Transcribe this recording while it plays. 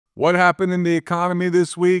What happened in the economy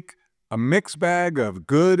this week? A mixed bag of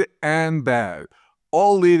good and bad,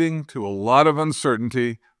 all leading to a lot of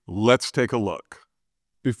uncertainty. Let's take a look.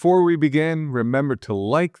 Before we begin, remember to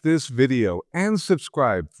like this video and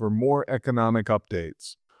subscribe for more economic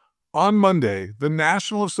updates. On Monday, the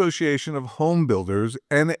National Association of Home Builders,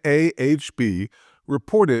 NAHB,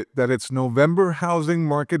 reported that its November housing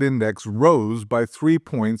market index rose by 3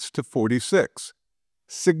 points to 46,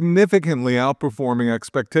 significantly outperforming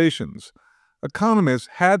expectations. Economists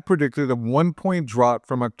had predicted a 1-point drop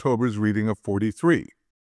from October's reading of 43.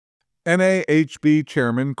 NAHB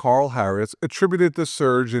Chairman Carl Harris attributed the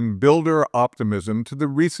surge in builder optimism to the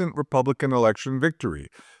recent Republican election victory,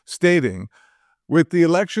 stating, "With the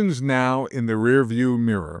elections now in the rearview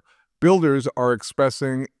mirror, builders are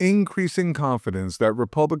expressing increasing confidence that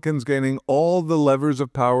Republicans gaining all the levers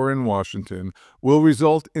of power in Washington will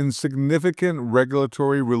result in significant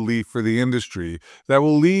regulatory relief for the industry that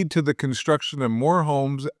will lead to the construction of more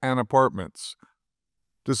homes and apartments."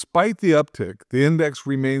 Despite the uptick, the index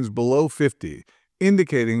remains below 50,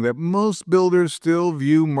 indicating that most builders still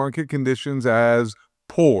view market conditions as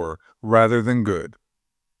poor rather than good.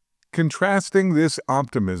 Contrasting this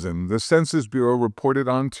optimism, the Census Bureau reported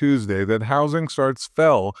on Tuesday that housing starts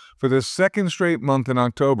fell for the second straight month in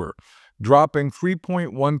October, dropping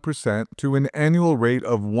 3.1% to an annual rate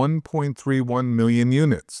of 1.31 million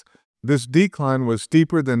units. This decline was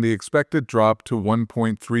steeper than the expected drop to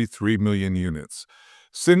 1.33 million units.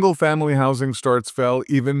 Single-family housing starts fell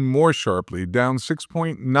even more sharply, down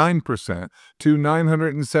 6.9% to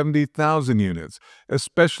 970,000 units,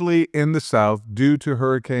 especially in the South due to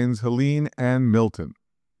Hurricanes Helene and Milton.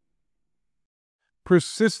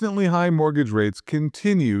 Persistently high mortgage rates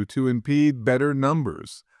continue to impede better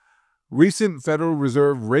numbers. Recent Federal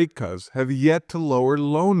Reserve rate cuts have yet to lower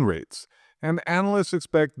loan rates, and analysts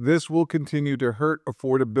expect this will continue to hurt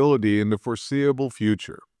affordability in the foreseeable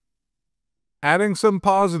future. Adding some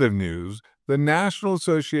positive news, the National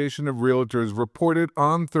Association of Realtors reported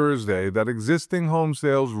on Thursday that existing home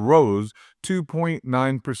sales rose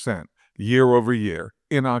 2.9% year-over-year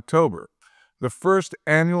in October, the first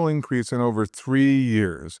annual increase in over 3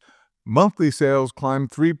 years. Monthly sales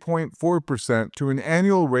climbed 3.4% to an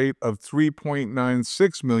annual rate of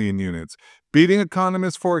 3.96 million units, beating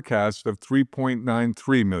economists' forecast of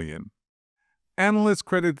 3.93 million. Analysts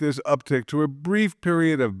credit this uptick to a brief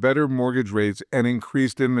period of better mortgage rates and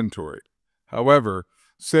increased inventory. However,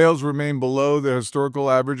 sales remain below the historical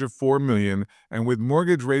average of 4 million, and with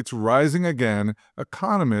mortgage rates rising again,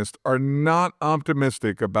 economists are not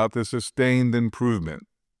optimistic about the sustained improvement.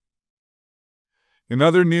 In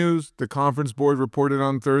other news, the Conference Board reported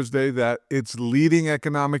on Thursday that its leading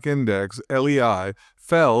economic index, LEI,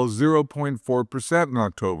 fell 0.4% in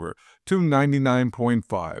October to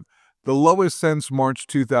 99.5. The lowest since March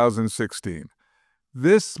 2016.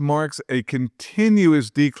 This marks a continuous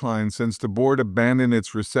decline since the board abandoned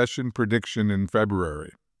its recession prediction in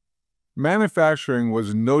February. Manufacturing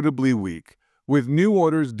was notably weak, with new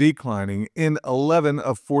orders declining in 11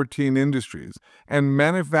 of 14 industries, and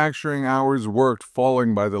manufacturing hours worked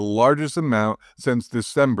falling by the largest amount since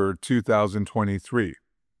December 2023.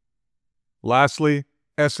 Lastly,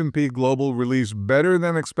 S&P Global released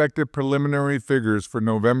better-than-expected preliminary figures for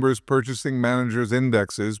November's Purchasing Managers'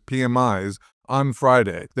 Indexes, PMIs, on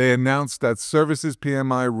Friday. They announced that Services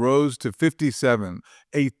PMI rose to 57,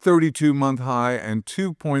 a 32-month high and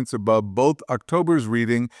 2 points above both October's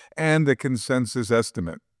reading and the consensus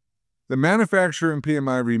estimate. The Manufacturing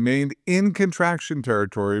PMI remained in contraction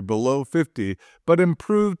territory below 50, but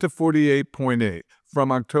improved to 48.8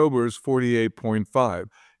 from October's 48.5.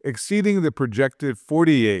 exceeding the projected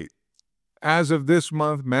 48. As of this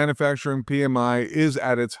month, manufacturing PMI is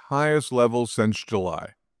at its highest level since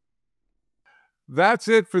July. That's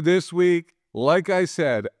it for this week. Like I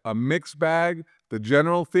said, a mixed bag. The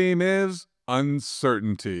general theme is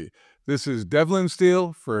uncertainty. This is Devlin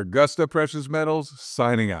Steele for Augusta Precious Metals,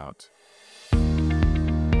 signing out.